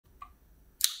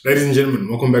Ladies and gentlemen,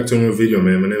 welcome back to a new video,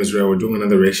 man. My name is Ray. We're doing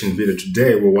another reaction video.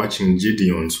 Today, we're watching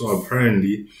Gideon. So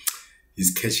apparently,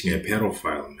 he's catching a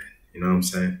pedophile, man. You know what I'm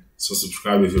saying? So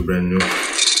subscribe if you're brand new.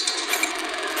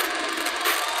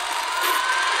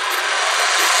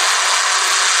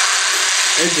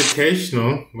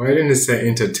 Educational? Why didn't it say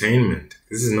entertainment?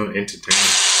 This is not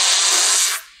entertainment.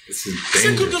 This is dangerous.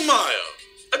 Cinco de Mayo,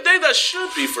 a day that should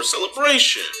be for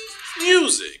celebration,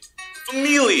 music,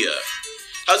 familia,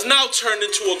 has now turned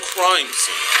into a crime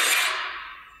scene.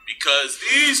 Because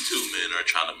these two men are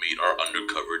trying to meet our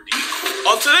undercover decoy.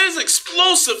 On today's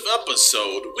explosive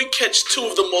episode, we catch two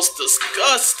of the most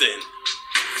disgusting,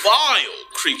 vile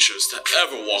creatures to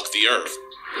ever walk the earth.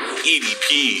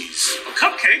 EDPs. A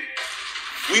cupcake?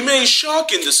 We made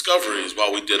shocking discoveries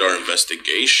while we did our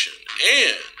investigation,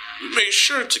 and we made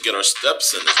sure to get our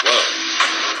steps in as well.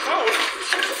 Oh.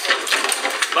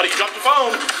 Buddy, you dropped your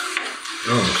phone.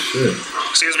 Oh, shit.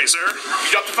 Excuse me, sir.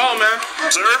 You dropped your phone, man.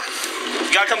 Sir?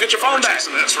 You gotta come get your phone back.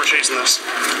 We're chasing this.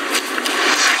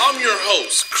 I'm your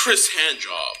host, Chris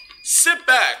Handjob. Sit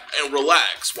back and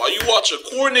relax while you watch a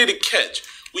coordinated catch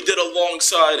we did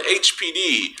alongside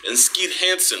HPD and Skeet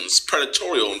Hansen's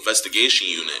Predatorial Investigation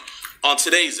Unit on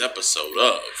today's episode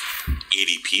of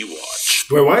EDP Watch.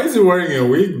 Wait, why is he wearing a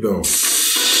wig, though?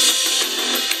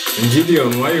 And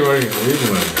Gideon, why are you wearing a wig,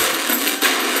 man?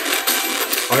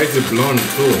 Why is it blonde,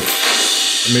 too?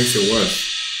 That makes it worse.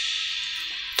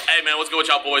 Hey man, what's good with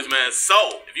y'all boys, man? So,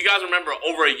 if you guys remember,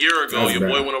 over a year ago, your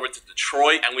boy went over to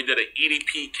Detroit and we did an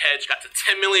EDP catch, got to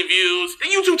 10 million views.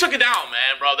 Then YouTube took it down,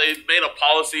 man, bro. They made a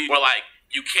policy where, like,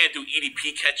 you can't do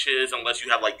EDP catches unless you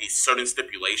have, like, these certain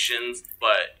stipulations.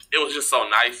 But it was just so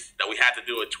nice that we had to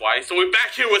do it twice. So we're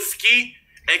back here with Skeet,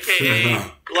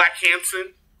 a.k.a. Black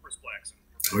Hansen. Where's Blackson?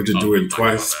 Why'd you do it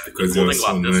twice? Because it was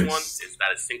so nice. This one is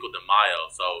that it's Cinco de Mayo.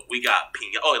 So we got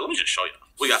let me just show you.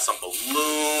 We got some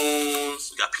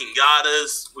balloons. We got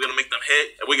pingadas. We're gonna make them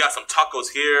hit. And we got some tacos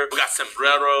here. We got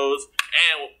sombreros.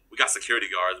 And we got security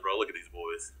guards, bro. Look at these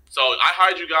boys. So I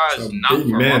hired you guys not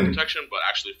for our protection, but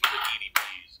actually for the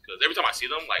EDPs. Because every time I see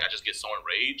them, like, I just get so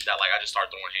enraged that, like, I just start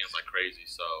throwing hands like crazy.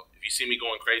 So if you see me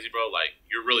going crazy, bro, like,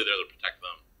 you're really there to protect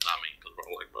them, not me. Because, bro,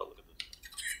 like, bro, look at this.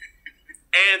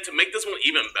 And to make this one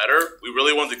even better, we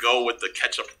really wanted to go with the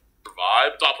ketchup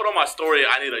vibe. So I put on my story,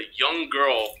 I need a young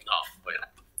girl. No, wait.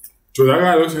 So that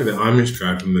guy looks like the Amish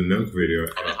guy from the Nuke video.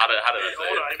 How did I say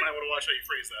Hold on, you might want to watch how you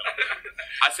phrase that.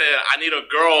 I said, I need a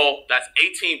girl that's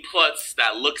 18 plus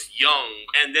that looks young.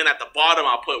 And then at the bottom,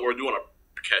 I'll put, we're doing a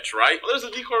catch, right? Well, there's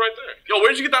a decoy right there. Yo,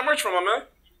 where'd you get that merch from, my man?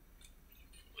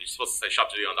 Well, you're supposed to say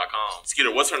shopgideon.com.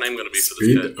 Skeeter, what's her name going to be for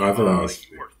this catch? I thought that was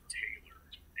You are Taylor,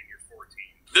 and you're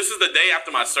 14. This is the day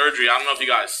after my surgery. I don't know if you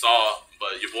guys saw,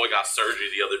 but your boy got surgery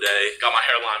the other day. Got my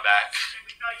hairline back.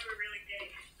 We thought you were really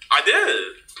gay. I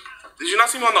did. Did you not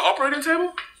see me on the operating table?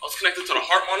 I was connected to the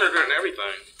heart monitor and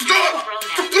everything. Stop!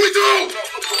 Let me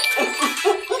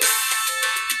go!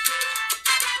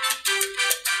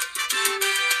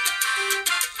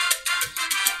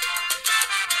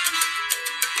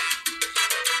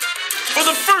 For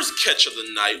the first catch of the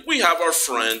night, we have our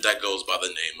friend that goes by the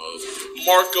name of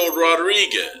Marco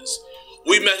Rodriguez.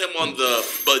 We met him on the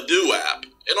Badoo app,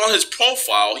 and on his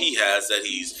profile, he has that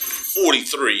he's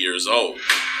 43 years old.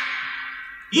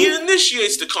 He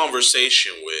initiates the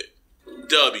conversation with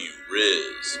W.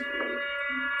 Riz.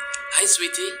 Hi,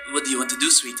 sweetie. What do you want to do,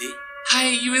 sweetie? Hi,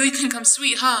 you really think I'm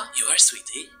sweet, huh? You are,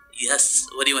 sweetie. Yes.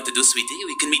 What do you want to do, sweetie?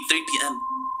 We can meet 3 p.m.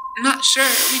 Not sure.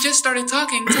 We just started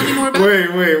talking. Tell me more about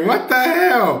Wait, what the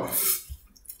hell?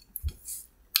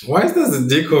 Why does the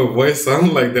decoy voice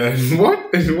sound like that? What?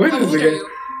 What How is old it? are you?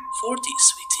 40,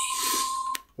 sweetie.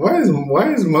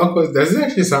 Why is Marcos? Does it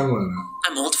actually sound like that?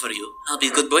 I'm old for you. I'll be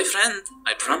a good boyfriend.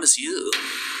 I promise you.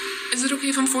 Is it okay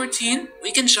if I'm 14?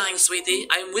 We can shine, sweetie.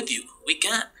 I am with you. We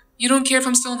can. You don't care if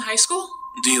I'm still in high school?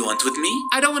 Do you want with me?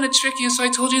 I don't want to trick you, so I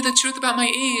told you the truth about my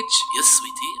age. Yes,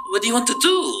 sweetie. What do you want to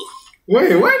do?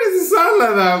 Wait, why does it sound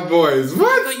like that, boys? I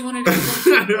What? thought you wanted to be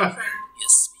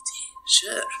Yes, sweetie.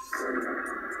 Sure.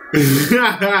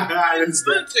 It's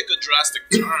going to take a drastic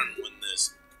turn when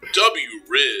this W.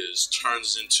 Riz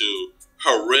turns into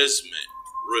harassment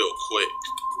real quick.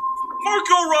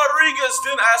 Marco Rodriguez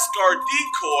then asked our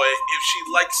decoy if she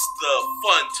likes the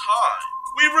fun time.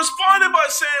 We responded by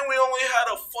saying we only had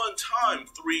a fun time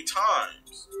 3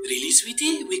 times. Really,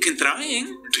 sweetie? We can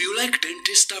trying. Do you like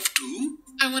dentist stuff too?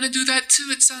 I want to do that too.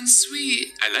 It sounds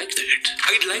sweet. I like that.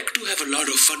 I'd like to have a lot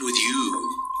of fun with you.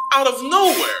 Out of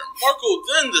nowhere, Marco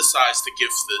then decides to give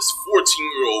this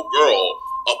 14-year-old girl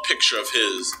a picture of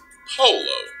his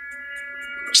polo.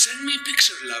 Send me a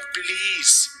picture, love,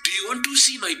 please. Do you want to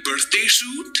see my birthday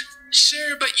suit?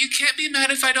 Sure, but you can't be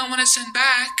mad if I don't want to send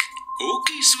back.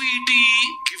 Okay,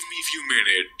 sweetie. Give me a few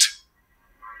minutes.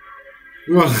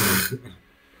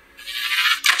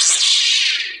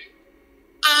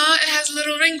 It has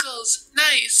little wrinkles.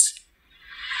 Nice.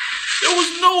 There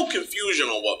was no confusion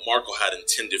on what Marco had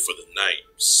intended for the night.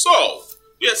 So,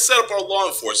 we had set up our law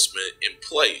enforcement in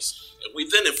place, and we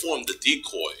then informed the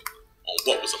decoy on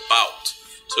what was about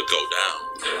to go down.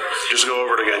 Just go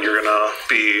over it again. You're gonna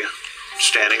be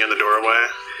standing in the doorway.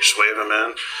 Just wave him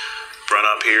in. Run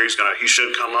up here. He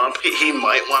should come up. He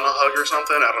might want a hug or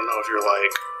something. I don't know if you're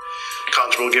like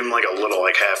comfortable. Give him like a little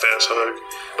like half-ass hug.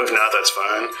 But if not, that's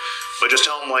fine. But just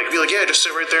tell him be like, yeah, just sit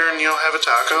right there and have a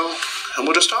taco, and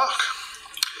we'll just talk.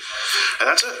 And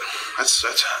that's it. That's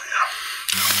yeah.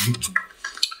 Should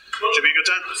be a good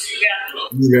time. Yeah.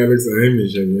 This guy looks like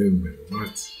Hamish again, man.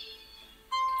 What?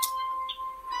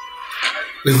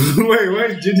 Wait,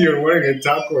 why is Gideon wearing a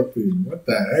taco thing? What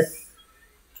the heck?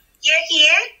 You're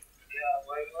here? Yeah,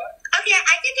 wait, what? Okay,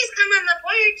 I could just come on the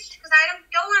porch because I don't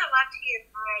want to walk to your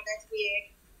car. That's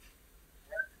weird.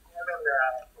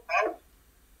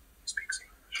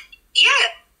 Yeah,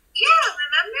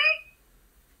 remember?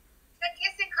 The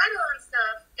kiss and cuddle and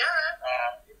stuff.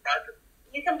 Duh.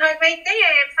 You can park right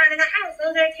there in front of the house.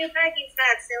 Those are 2 parking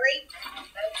spots, silly.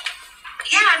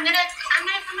 Yeah, I'm gonna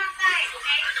come outside,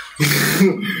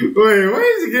 okay? Wait, where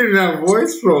is he getting that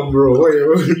voice from, bro? Wait,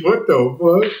 what the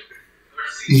fuck?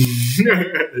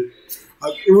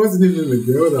 It wasn't even the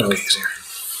girl that was talking.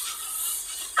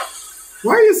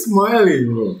 Why are you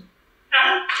smiling, bro?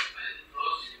 Huh?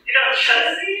 You don't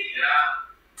trust me? Yeah.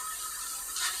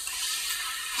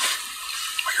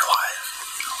 Well, you're live.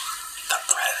 The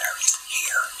predator is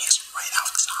here. He's right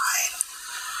outside.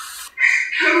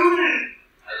 Come on.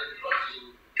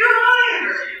 Come on.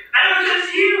 I don't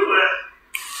trust you.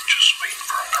 Just wait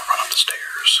for him to run up the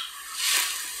stairs.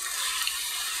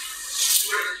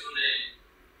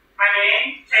 My name?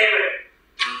 Taylor.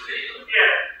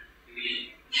 Yeah.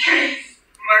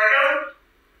 Marco?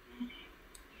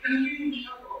 I'm getting in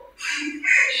trouble.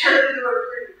 Shut the door,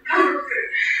 please. Come on,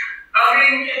 please. I'll be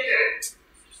in the kitchen.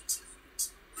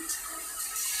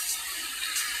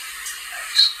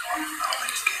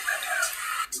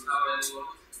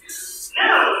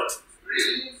 No.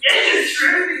 Yes, it's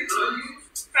true.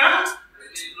 Huh?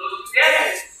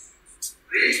 Yes.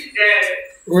 Yes.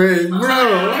 Wait,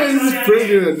 bro, what is this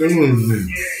predator doing?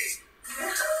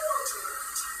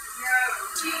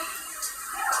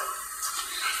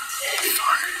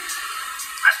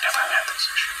 I've never had this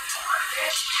issue before.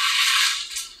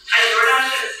 I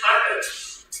DoorDash his tacos.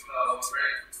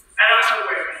 I don't have to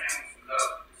wear right now.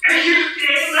 Are you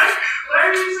kidding? Why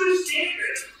are you so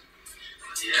secret?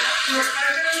 Your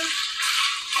tacos?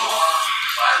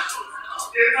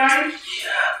 You're fine?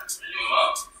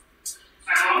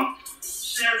 My mom?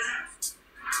 She has some.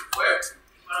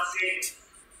 Las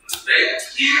Vegas.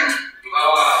 Yeah.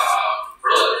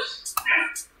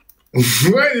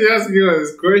 Why are you asking all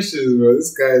these questions, bro?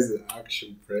 This guy is an actual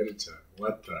predator.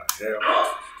 What the hell? I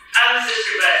was just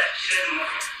too bad. She doesn't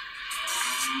want it.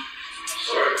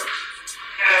 Sorry.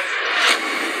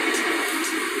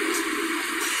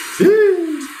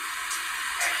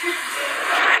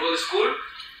 Go to school?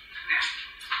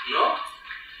 No?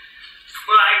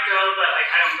 Well, I go, but I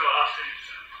don't go often.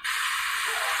 So.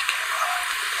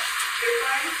 You're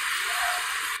fine?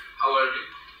 How old are you?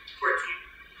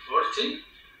 14. 14?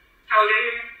 How old are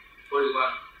you?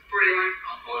 41. 41.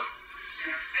 I'm old.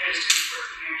 Yeah, I just turned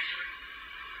 14 actually.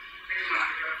 I just want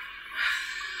to go.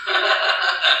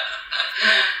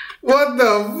 What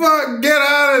the fuck? Get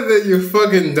out of there, you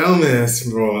fucking dumbass,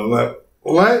 bro. Like,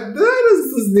 what? How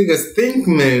does this niggas think,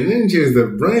 man? They didn't use their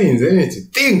brains. They need to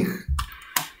think. Here we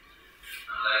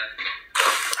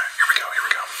go.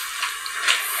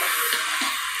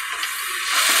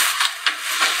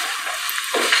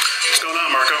 What's going on,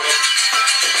 Marco?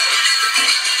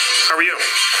 How are you?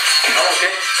 I'm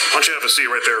okay. Why don't you have a seat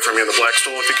right there for me in the black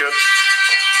stool if you could?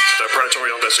 The predatory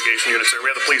investigation unit's there.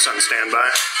 We have the police on standby.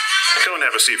 Go and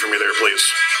have a seat for me there, please.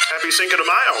 Happy Cinco de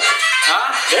Mayo. Huh?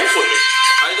 Dance with me.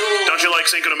 I do. Don't you like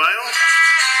Cinco de Mayo?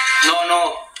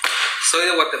 No. Soy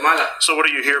de Guatemala. So what are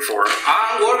you here for?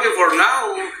 I'm working for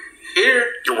now.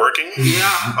 Here. You're working?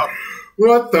 Yeah.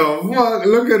 What the fuck?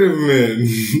 Look at him, man.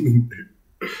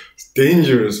 It's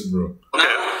dangerous, bro. Okay.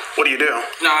 Now, What do you do?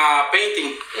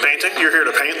 painting. Painting? You're here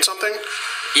to paint something?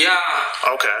 Yeah.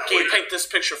 Okay. Can you paint this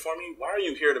picture for me? Why are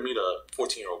you here to meet a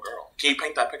 14-year-old girl? Can you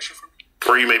paint that picture for me?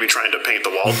 Were you maybe trying to paint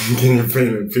the wall Can you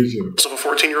paint a picture? of a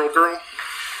 14-year-old girl?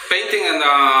 Painting and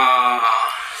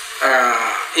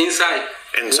inside.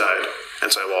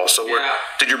 Inside wall. So where Yeah.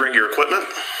 did you bring your equipment?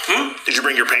 Did you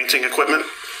bring your painting equipment?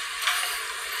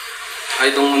 I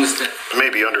don't understand.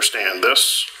 Maybe understand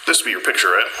this. This be your picture,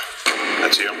 right?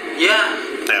 That's you. Yeah.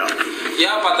 Yeah.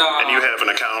 Yeah, but And you have an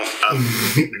account on...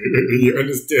 You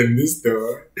understand this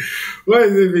though? Why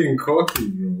is it being cocky,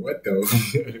 bro? What the?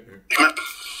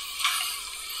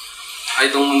 I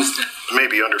don't understand.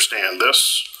 Maybe understand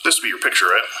this. This be your picture,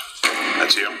 right?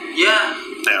 That's you. Yeah.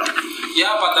 Yeah.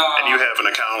 Yeah, but And you have an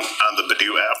account on the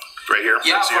Badoo app right here.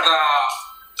 yeah, That's you. but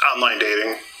Online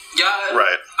dating. yeah.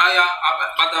 Right.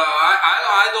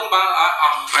 I don't buy.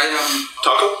 I am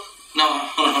Taco?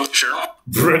 no. Sure.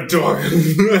 Bread dog.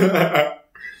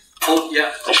 Food.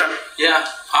 Yeah. Okay. Yeah.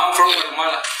 I'm from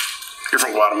Guatemala. You're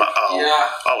from Guatemala. Oh. Yeah.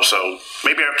 Oh, so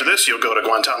maybe after this you'll go to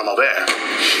Guantanamo Bay.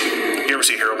 You ever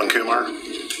see Harold and Kumar?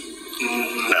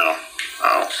 No.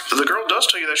 Oh. The girl does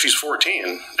tell you that she's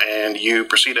 14, and you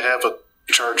proceed to have a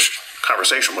charged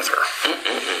conversation with her.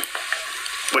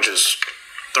 Which is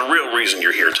the real reason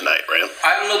you're here tonight, right?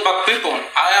 I'm not bad people.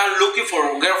 I am looking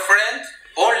for a girlfriend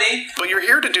only. But you're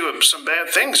here to do some bad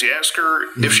things. You ask her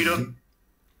if she doesn't...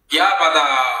 Yeah, but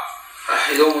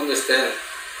I don't understand.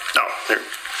 No, here.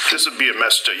 This would be a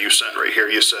message that you sent right here.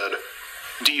 You said,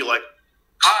 do you like...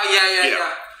 Yeah.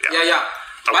 Okay.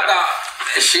 But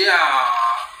she yeah.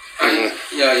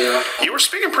 You were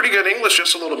speaking pretty good English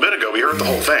just a little bit ago. We heard the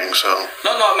whole thing, so...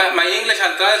 No, my English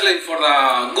and translate for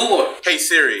the Google. Hey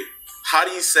Siri, how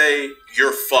do you say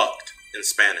 "you're fucked" in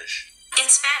Spanish? In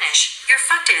Spanish, you're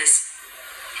fucked is.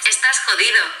 Estás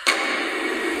jodido.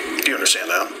 Do you understand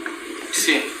that?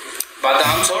 Sí. But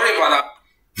I'm sorry, but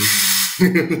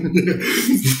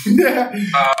Yeah.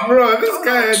 Bro, this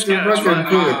guy had to yeah, fucking put a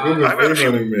Google I've got a face few-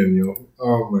 on him, man, yo.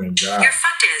 Oh my god. You're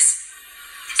fucked is.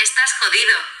 Estás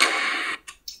jodido.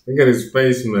 Look at his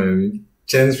face, man.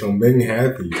 Chance from being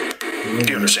happy. Do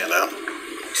you understand that?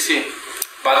 sí.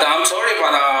 But I'm sorry,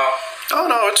 but Oh,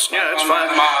 no, it's fine.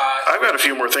 I've got a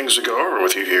few more things to go over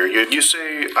with you here. You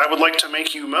say, I would like to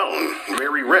make you moan.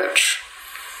 Very rich.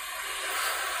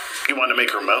 You want to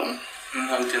make her moan?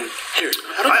 no entiendo. Here,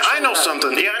 I know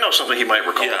something. Yeah, I know something he might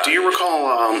recall. Yeah. Do you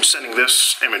recall sending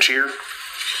this image here?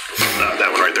 That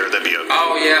one right there. That'd be a...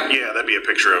 Oh, yeah. Yeah, that'd be a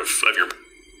picture of your...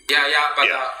 Yeah, but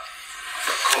Yeah.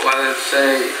 what did I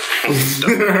say?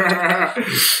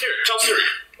 Here, tell Siri.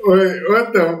 Wait,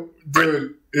 what the?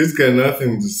 Dude, he's got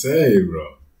nothing to say,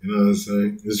 bro. You know what I'm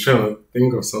saying? He's trying to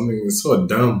think of something that's so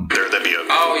dumb. That'd be a...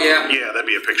 Oh, yeah. Yeah, that'd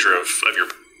be a picture of your...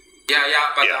 Yeah,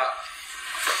 but Yeah.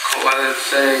 what did I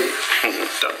say?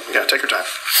 Yeah, take your time.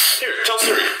 Here, tell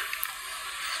Siri.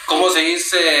 ¿Cómo se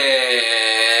dice?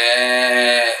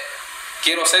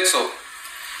 Quiero sexo.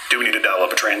 Do we need to dial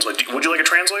up a translator? Would you like a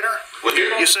translator?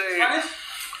 You say... Spanish?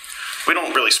 We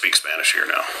don't really speak Spanish here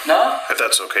now. No? If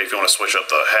that's okay, if you want to switch up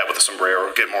the hat with the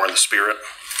sombrero, get more in the spirit.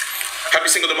 Happy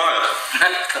Cinco de Mayo.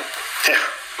 Yeah.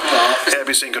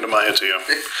 Happy Cinco de Mayo to you.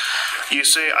 You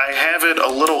say, I have it a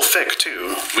little thick,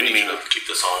 too. We need you to keep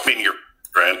this on. Meaning you're...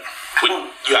 Right?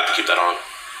 You have to keep that on.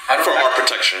 For our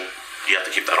protection, you have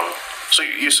to keep that on. So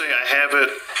you say, I have it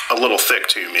a little thick,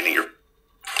 too, meaning you're...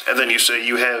 And then you say,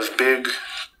 you have big...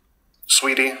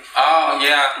 Sweetie? Oh,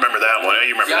 yeah. Remember that one?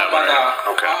 You remember Yeah, that one, but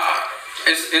right? Okay.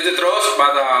 it's the truth,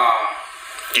 but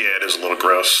Yeah, it is a little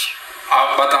gross.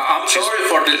 I'm sorry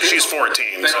for the She's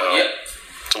 14, Pero, so yeah,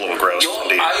 it's a little gross yo,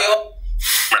 indeed. Okay.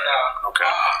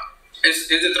 It's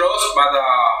the truth, but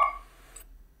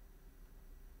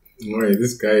Wait,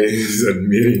 this guy is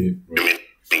admitting it, bro. You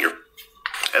mean you're...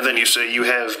 And then you say, you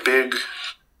have big...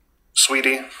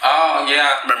 Sweetie? oh,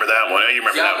 yeah. Remember that one? You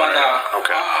remember Yeah, that one, but right?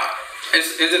 Okay.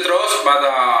 it's the truth, but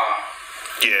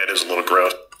Yeah, it is a little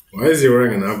gross. Why is he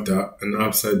wearing an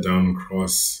upside down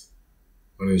cross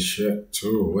on his shirt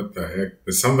too? What the heck?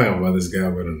 There's something about this guy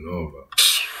we don't know about.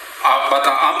 but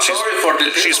I'm sorry for the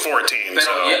She's 14, Pero,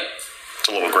 so yeah, it's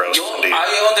a little gross yo, indeed. I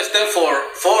understand for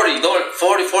 $40,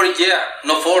 yeah,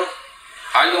 no 40.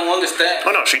 I don't understand.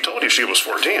 Oh, no, she told you she was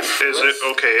 14. Is it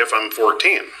okay if I'm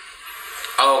 14?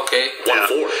 Okay. Yeah.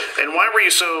 And why were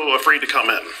you so afraid to come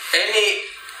in?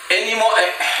 Any more?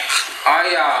 I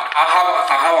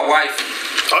have a wife.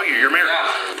 Oh, you're married. Yeah,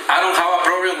 I don't have a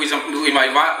problem with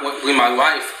my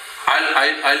wife.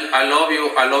 I love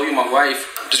you. I love you, my wife.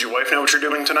 Does your wife know what you're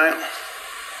doing tonight?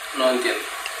 No entiendo.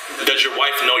 Does your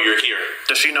wife know you're here?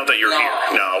 Does she know that you're No. here?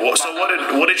 No. Well, so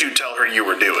what did you tell her you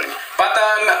were doing? But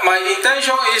my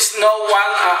intention is no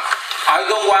one. I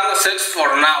don't want sex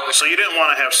for now. So you didn't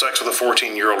want to have sex with a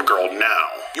 14-year-old girl now?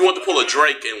 You want to pull a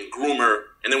Drake and groom her,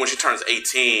 and then when she turns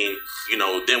 18,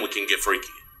 then we can get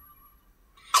freaky.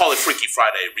 Call it Freaky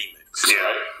Friday Remix.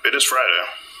 Yeah, it is Friday.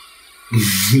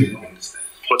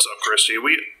 What's up, Christy?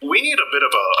 We need a bit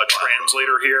of a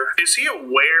translator here. Is he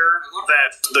aware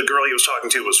that the girl he was talking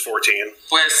to was 14?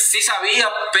 Pues sí sabía,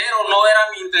 pero no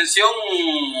era mi intención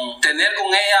tener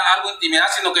con ella algo intimidad,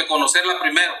 sino que conocerla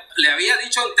primero. Le había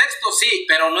dicho en texto, sí,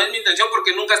 pero no es mi intención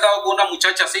porque nunca he estado con una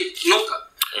muchacha así, nunca.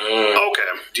 Okay.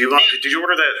 Did you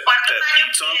order that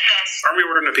pizza? Aren't we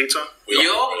ordering a pizza? We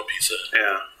all ordered a pizza.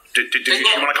 Yeah. Did you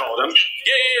want to call them?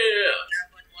 Yeah.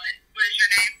 What is your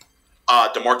name?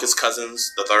 DeMarcus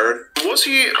Cousins III. Was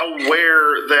he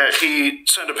aware that he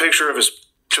sent a picture of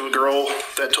to a girl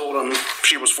that told him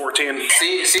she was 14?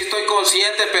 Sí, sí estoy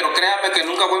consciente, pero créame que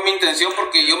nunca fue mi intención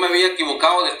porque yo me había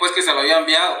equivocado después que se lo había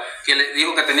enviado, que le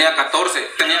dijo que tenía 14. ¿Le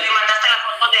mandaste la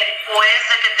foto después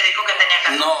de que te dijo que tenía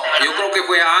 14? No, yo creo que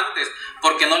fue antes,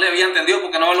 porque no le había entendido,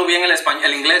 porque no hablo bien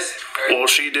el inglés. Well,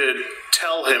 she did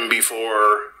tell him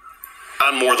before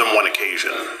on more than one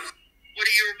occasion. What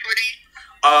are you reporting?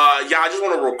 Yeah, I just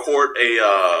want to record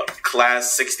a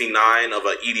class 69 of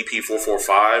a EDP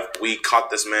 445. We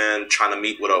caught this man trying to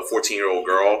meet with a 14-year-old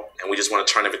girl, and we just want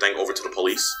to turn everything over to the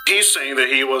police. He's saying that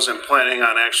he wasn't planning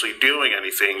on actually doing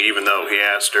anything, even though he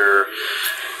asked her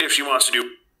if she wants to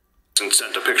do and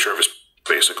sent a picture of his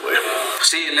basically.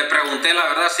 Sí, le pregunté la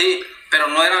verdad, sí, pero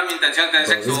no era mi intención tener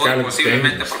sexo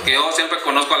posiblemente, porque yo siempre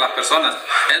conozco a las personas.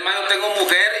 Es más, yo tengo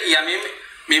mujer y a mí...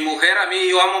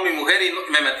 yo amo a mi mujer y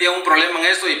me metí a un problema en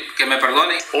eso y que me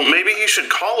perdone. Well, maybe he should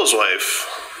call his wife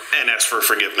and ask for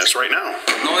forgiveness right now.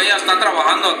 No, ella está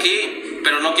trabajando aquí,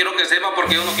 pero no quiero que sepa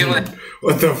porque yo no quiero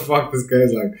What the fuck? This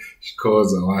guy's like, she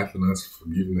calls her wife and asks for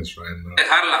forgiveness right now.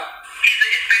 dejarla.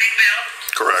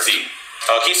 Correct. See,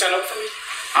 can you stand up for me?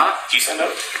 Huh? Can you stand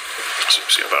up?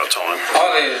 See about telling.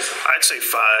 I'd say 5'7".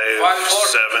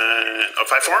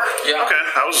 5'4"? Yeah. Okay.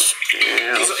 I was.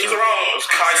 Yeah. He's around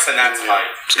Kai Cenat's height.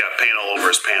 He's got paint all over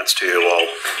his pants too. Well,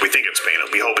 we think it's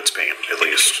paint. We hope it's paint. At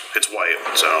least it's white.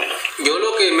 So. Yo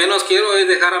lo que menos quiero es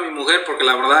dejar a mi mujer porque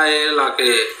la verdad es la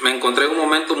que me encontré en un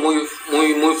momento muy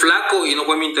flaco y no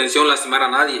fue mi intención lastimar a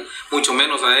nadie, mucho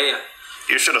menos a ella.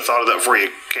 You should have thought of that before you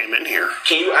came in here.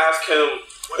 Can you ask him,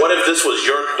 what if this was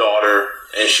your daughter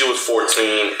and she was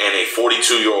 14 and a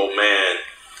 42-year-old man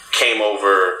came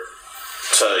over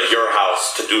to your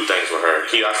house to do things with her?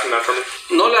 Can you ask him that for me?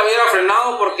 No la hubiera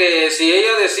frenado porque si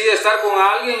ella decide estar con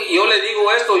alguien y yo le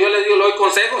digo esto, yo le doy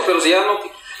consejos, pero si ella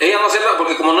no sepa,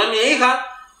 porque como no es mi hija,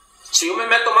 si yo me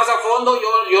meto más a fondo,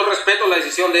 yo respeto la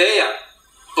decisión de ella.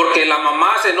 Porque la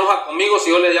mamá se enoja conmigo si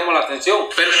yo le llamo la atención.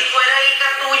 Pero Si fuera hija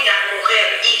tuya,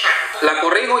 mujer, hija. la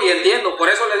corrijo y entiendo, por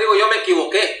eso le digo yo me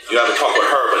equivoqué. You have to talk with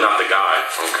her, but not the guy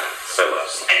from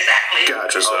Phyllis. Exactly.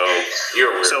 Gotcha. So.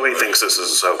 You're weird. So he thinks this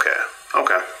is okay.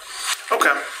 Okay. All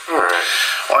right.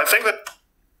 Well, I think that.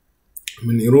 I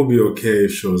mean, it'll be okay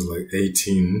if she was like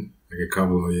 18, like a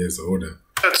couple of years older.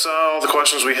 That's all the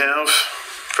questions we have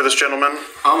for this gentleman.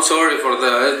 I'm sorry for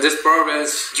this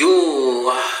problems.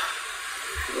 Who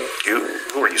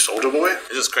are you, Soldier Boy?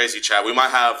 It's just crazy, Chad. We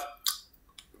might have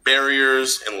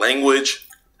barriers in language,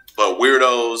 but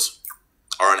weirdos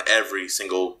are in every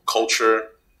single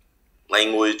culture,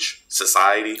 language,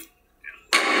 society.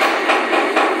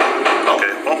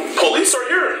 Okay, well. Police are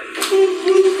here. Okay.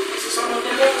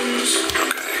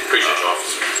 Appreciate you,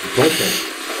 officer. Okay.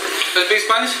 ¿Speak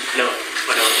Spanish? No, I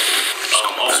don't.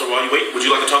 Also, while you wait, would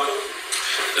you like to talk to him?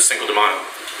 The Cinco de Mayo.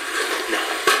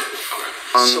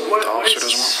 So what, the officer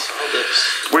doesn't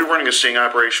want. We're running a sting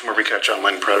operation where we catch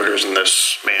online predators, and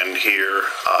this man here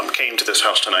came to this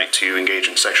house tonight to engage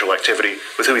in sexual activity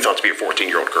with who he thought to be a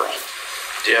 14-year-old girl.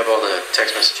 Do you have all the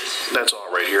text messages? That's all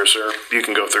right here, sir. You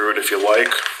can go through it if you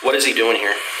like. What is he doing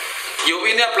here? Yo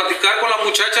vine a platicar con la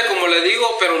muchacha, como le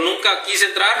digo, pero nunca quise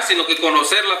entrar, sino que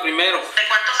conocerla primero. ¿De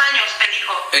cuántos años te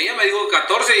dijo? Ella me dijo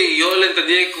 14 y yo le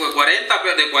entendí 40,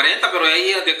 pero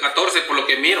ella de 14 por lo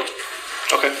que miro.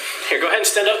 Okay. Here, go ahead and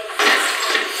stand up.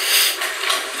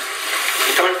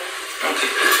 You coming? Okay.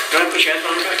 Go ahead and put your hands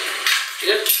on your back.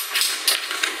 Yeah.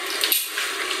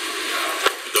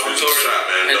 Don't be so shy,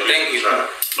 man. Don't be Thank you. so shy.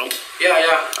 Nope. Yeah.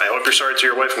 I hope you're sorry to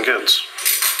your wife and kids.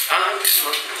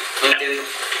 No entiendo.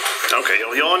 Okay,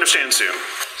 you'll understand soon.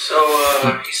 So,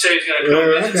 he said he's gonna come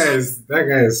Yeah, visit that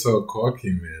guy is so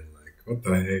cocky, man. Like, what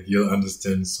the heck? You'll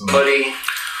understand so much. somebody.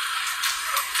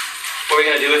 What are we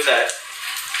gonna do with that?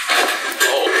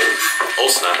 Oh,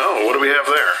 snap. Oh, what do we have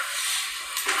there?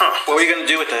 Huh. What are you gonna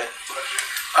do with that?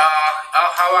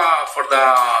 I'll have for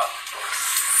the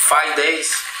 5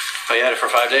 days. Oh, you had it for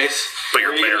 5 days? But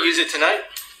you're Are you gonna married. use it tonight?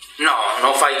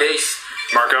 No 5 days.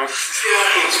 Marco, I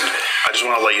just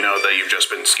want to let you know that you've just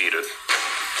been skeeted.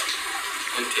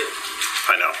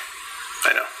 I know.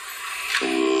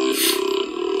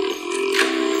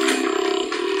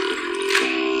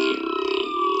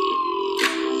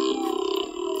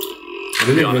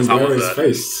 Didn't be even honest, how blur was his that?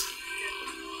 face.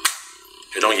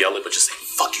 Hey, don't yell it, but just say,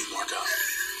 fuck you, Marco.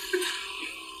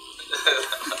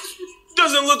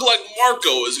 Doesn't look like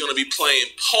Marco is going to be playing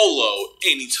polo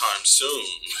anytime soon.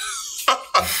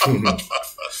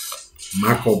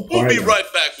 Marco We'll be Polo. right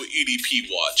back with EDP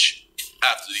Watch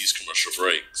after these commercial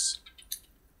breaks.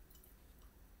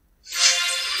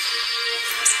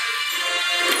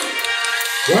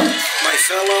 What? My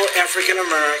fellow African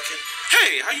American,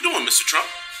 Hey, how you doing, Mr. Trump?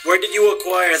 where did you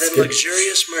acquire that Skip.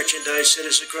 luxurious merchandise that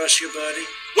is across your body?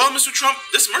 Well, Mr. Trump,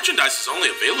 this merchandise is only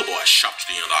available at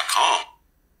shopjadion.com.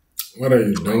 What are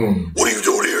you doing? What are you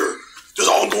doing here? There's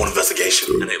an ongoing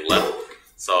investigation. And they left.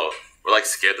 So we're like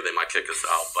scared that they might kick us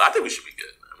out. But I think we should be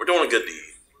good, man. We're doing a good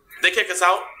deed. If they kick us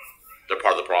out, they're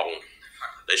part of the problem.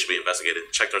 They should be investigated.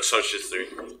 Check their search history.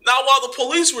 Now, while the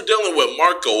police were dealing with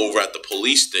Marco over at the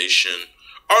police station,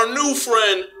 our new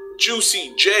friend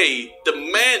Juicy J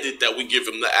demanded that we give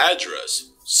him the address.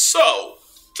 So,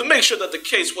 to make sure that the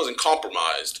case wasn't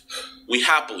compromised, we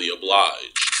happily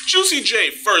obliged. Juicy J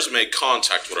first made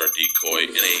contact with our decoy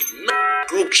in a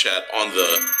group chat on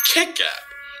the Kick app,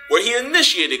 where he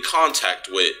initiated contact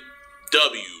with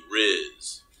W.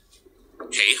 Riz.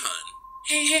 Hey, hun.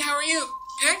 Hey, how are you?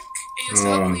 Pick? ASL,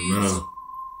 Oh please. no.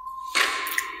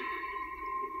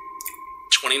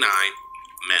 29,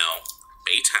 male,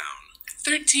 Baytown.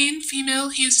 13, female,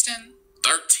 Houston.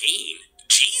 13?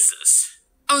 Jesus.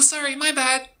 Oh, sorry, my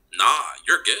bad. Nah,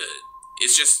 you're good.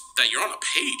 It's just that you're on a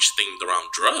page themed around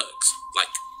drugs. Like,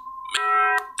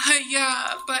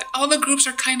 Yeah, but all the groups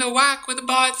are kinda whack with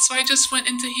bots, so I just went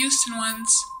into Houston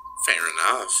ones. fair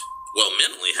enough. Well,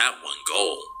 men only have one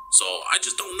goal, so I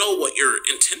just don't know what your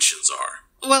intentions are.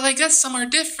 Well, I guess some are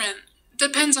different.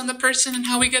 Depends on the person and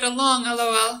how we get along,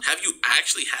 lol. Have you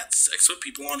actually had sex with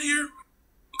people on here?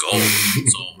 Goal.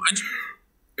 So I just...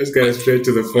 This guy's straight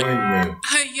to the point, man.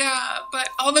 Yeah, but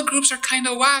all the groups are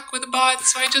kinda whack with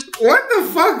bots, so I just What the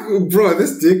fuck, bro?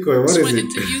 This decoy, what is went it?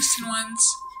 into Houston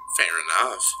ones. Fair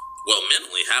enough. Well, men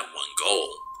only have one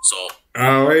goal, so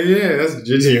Oh, wait, yeah, that's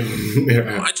Gideon.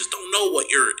 Yeah. I just don't know what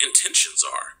your intentions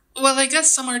are. Well, I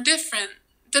guess some are different.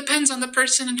 Depends on the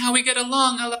person and how we get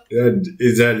along,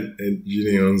 Is that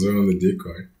Gideon's on the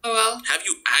decoy? lol. Have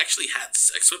you actually had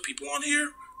sex with people on here?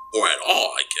 Or at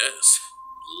all, I guess.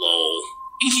 Lol.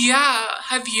 Yeah,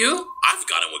 have you? I've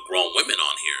gotten with grown women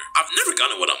on here. I've never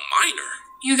gotten with a minor.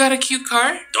 You got a cute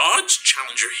car? Dodge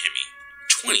Challenger Hemi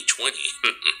 2020.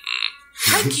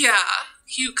 Heck yeah.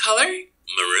 Cute color?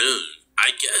 Maroon.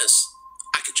 I guess.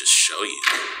 I could just show you.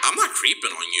 I'm not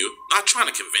creeping on you. Not trying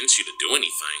to convince you to do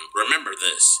anything. Remember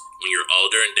this. When you're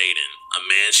older and dating, a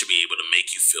man should be able to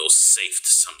make you feel safe to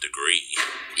some degree.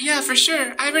 Yeah, for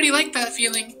sure. I already like that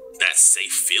feeling. That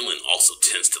safe feeling also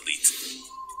tends to lead to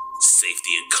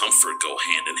safety and comfort go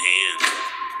hand in hand.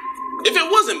 If it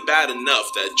wasn't bad enough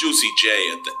that Juicy J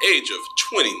at the age of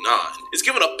 29 is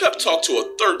giving a pep talk to a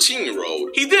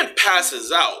 13-year-old, he then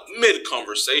passes out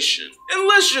mid-conversation. And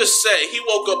let's just say he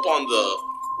woke up on the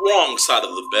wrong side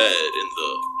of the bed in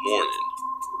the morning.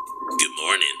 Good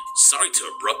morning. Sorry to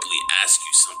abruptly ask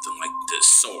you something like this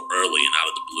so early and out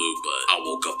of the blue, but I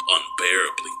woke up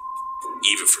unbearably.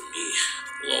 Even for me,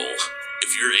 lol.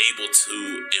 If you're able to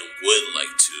and would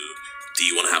like to, do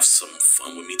you want to have some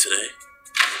fun with me today?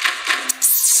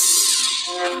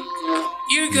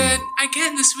 You're good. I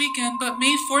can't this weekend, but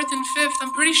May 4th and 5th,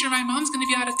 I'm pretty sure my mom's gonna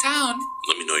be out of town.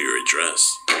 Let me know your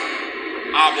address.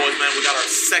 Boys, man, we got our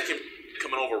second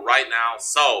coming over right now.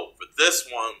 So, for this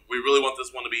one, we really want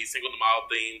this one to be Cinco de Mayo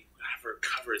themed. Have her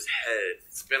cover his head,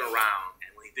 spin around,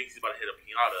 and when he thinks he's about to hit a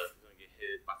pinata, he's gonna get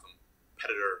hit by some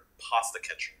predator pasta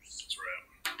catchers. That's right.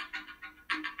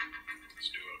 Let's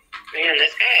do it. Man,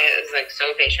 this guy is like so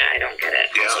patient. I don't get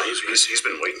it. Yeah, he's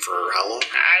been waiting for how long?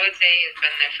 I would say he's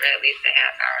been there for at least a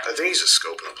half hour. I think he's just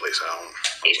scoping the place out.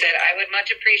 He said, "I would much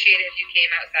appreciate it if you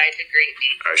came outside to greet me."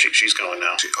 All right, she's going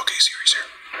now. Okay, Siri's here.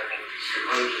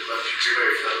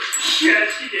 Yeah,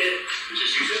 she did. Did you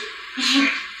see it?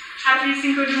 Happy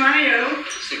Cinco de Mayo.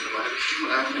 Cinco de Mayo.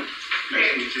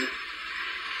 Nice to meet you.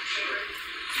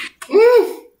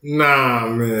 Woo! Nah,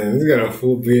 man, he's got a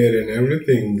full beard and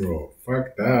everything, bro.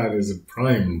 Fuck that. Is a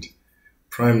primed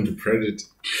predator. You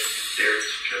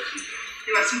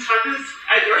want some tacos?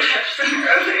 I DoorDashed them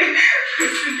earlier.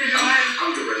 Cinco de Mayo.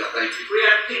 I'm good with that, thank you. We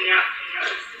have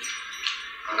piñatas.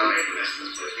 I'm not making this in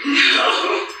this place. No.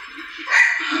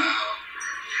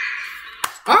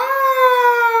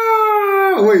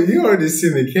 Ah! Wait, you already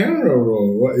seen the camera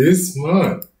roll. What? You're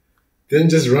smart. Then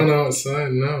just run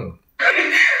outside now.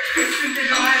 Cinco de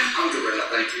Mayo. I'm good with that,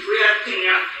 thank you. We have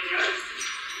piñatas.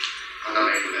 I'm not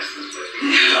making this in this place. No.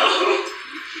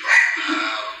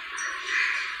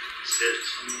 Sit.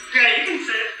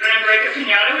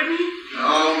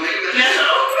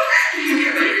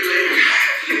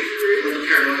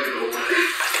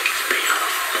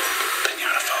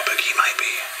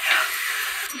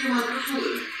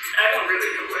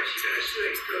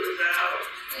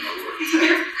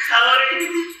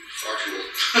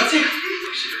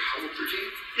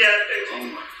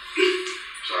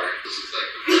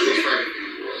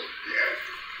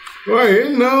 Wait, he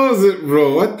knows it,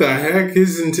 bro. What the heck?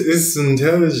 He's intelligent.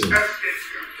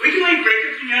 We can like break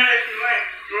a pinata if you want.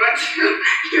 You want to?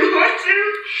 You want to?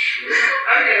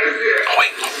 Okay, let's do it. Oh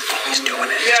wait, he's doing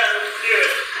it. Yeah, let's do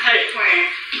it. How you playing?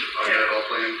 Oh, yeah, all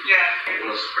playing? Yeah.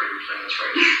 What else is pretty good playing this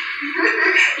right?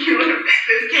 You want,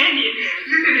 there's candy in here.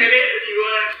 You can hit it if you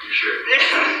want. You sure?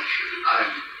 Yeah.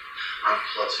 I'm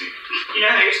klutzy. You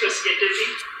know how you're supposed to get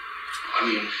dizzy? I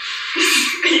mean,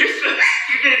 you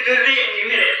get dizzy and you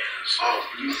hit it. oh,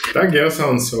 you think That girl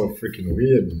sounds so freaking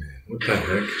weird, man. What the heck?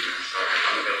 I'm gonna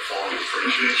fall in the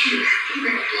fridge.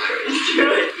 Do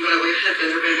it. You wanna wait head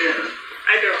better, bandana?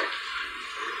 I don't.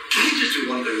 Can you just do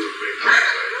one thing real quick? I'm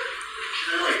sorry.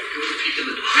 Can I like go to peek in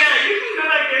the door? Yeah, you can go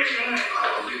like this if you want.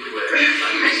 I'll lead the way.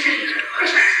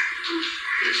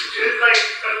 It's like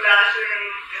a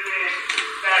bathroom and then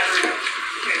bathroom.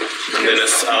 And then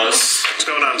it's us. What's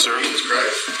going on, sir? Jesus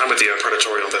Christ. I'm with the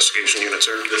Predatorial Investigation Unit,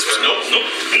 sir. This was nope.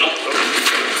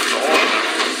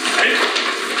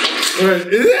 Wait,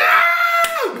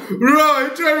 bro, he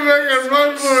trying to make a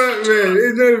run for it, man.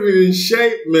 He's not even in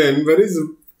shape, man. But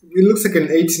he looks like an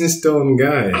 18-stone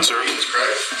guy. Sir, Jesus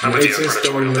Christ. I'm with the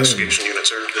Predatorial Investigation Unit,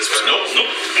 sir. This was nope.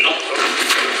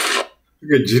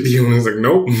 Look at Gideon. He's like,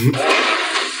 nope.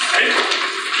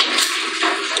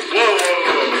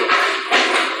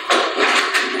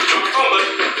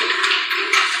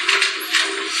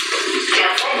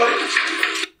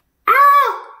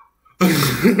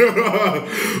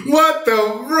 What the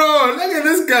bro? Look at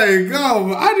this guy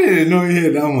go. I didn't know he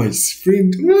had that much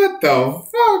speed. What the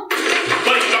fuck?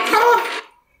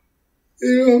 He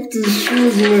off his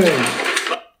shoes, man.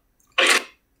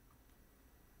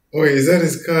 Wait, is that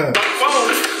his car?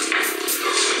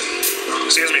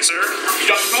 Excuse me, sir. You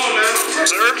got the phone, man.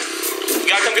 Sir? You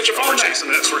gotta come get your phone We're back. chasing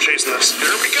this. We're chasing this.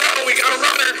 Here we go. We got a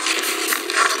runner.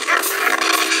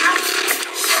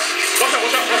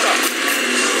 Watch out.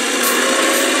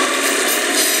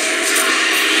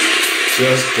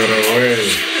 Just got away.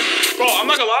 Bro, I'm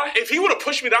not gonna lie. If he would have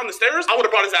pushed me down the stairs, I would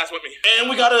have brought his ass with me. And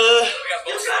we got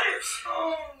both sides.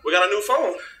 We got a new phone.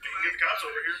 We can get the cops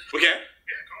over here. We can?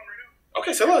 Yeah, call him right now.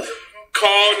 Okay, so look.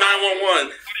 Call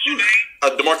 911. What is your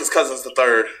name? DeMarcus Cousins the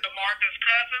third. DeMarcus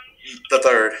Cousins? The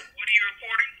third. What are you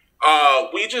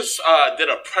reporting? We just did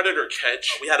a predator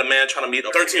catch. We had a man trying to meet a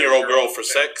 13-year-old girl for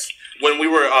sex. When we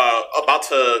were about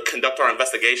to conduct our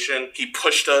investigation, he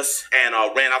pushed us and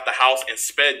ran out the house and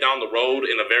sped down the road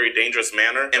in a very dangerous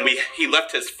manner. And he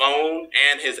left his phone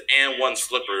and his AND1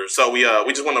 slippers. So we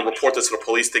just want to report this to the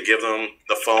police to give them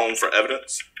the phone for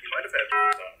evidence. He might have had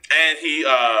And he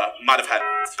might have had.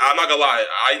 I'm not gonna lie.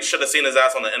 I should have seen his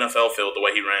ass on the NFL field the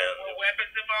way he ran. Were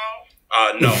weapons involved?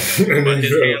 No, but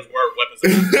his hands were weapons.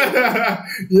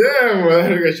 Yeah, well, I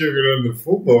think I should have been on the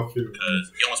football field.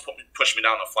 Because he almost pushed me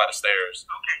down a flight of stairs.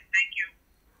 Okay, thank you.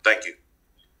 Thank you.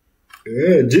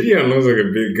 Yeah, Gideon looks like a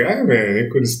big guy, man. He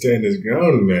couldn't stand his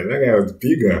ground, man. That guy was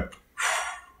bigger.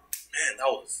 Man, that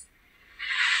was.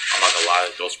 I'm not gonna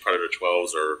lie. Those Predator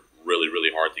 12s are really,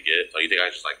 really hard to get. So you think I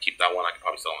just like keep that one? I could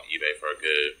probably sell on eBay for a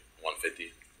good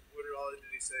 $150. What all did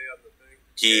he say on the thing?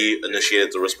 He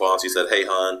initiated the response. He said, "Hey,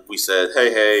 hon." We said, "Hey."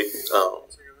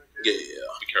 Yeah.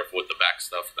 Be careful with the back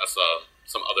stuff. That's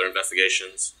some other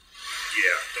investigations.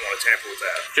 Yeah, don't want to tamper with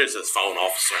that. Here's his phone,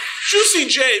 officer. Juicy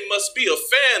J must be a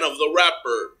fan of the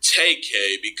rapper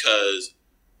TK because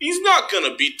he's not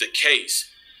gonna beat the case.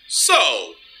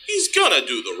 So he's gonna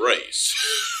do the race.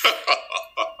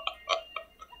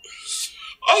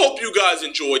 I hope you guys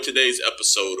enjoyed today's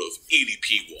episode of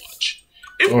EDP Watch.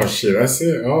 Oh shit, that's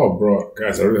it. Oh, bro,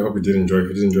 guys, I really hope you did enjoy. If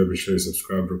you did enjoy, be sure to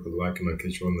subscribe, drop a like, and I'll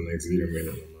catch you on the next video, man.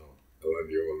 I love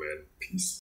you all, man. Peace.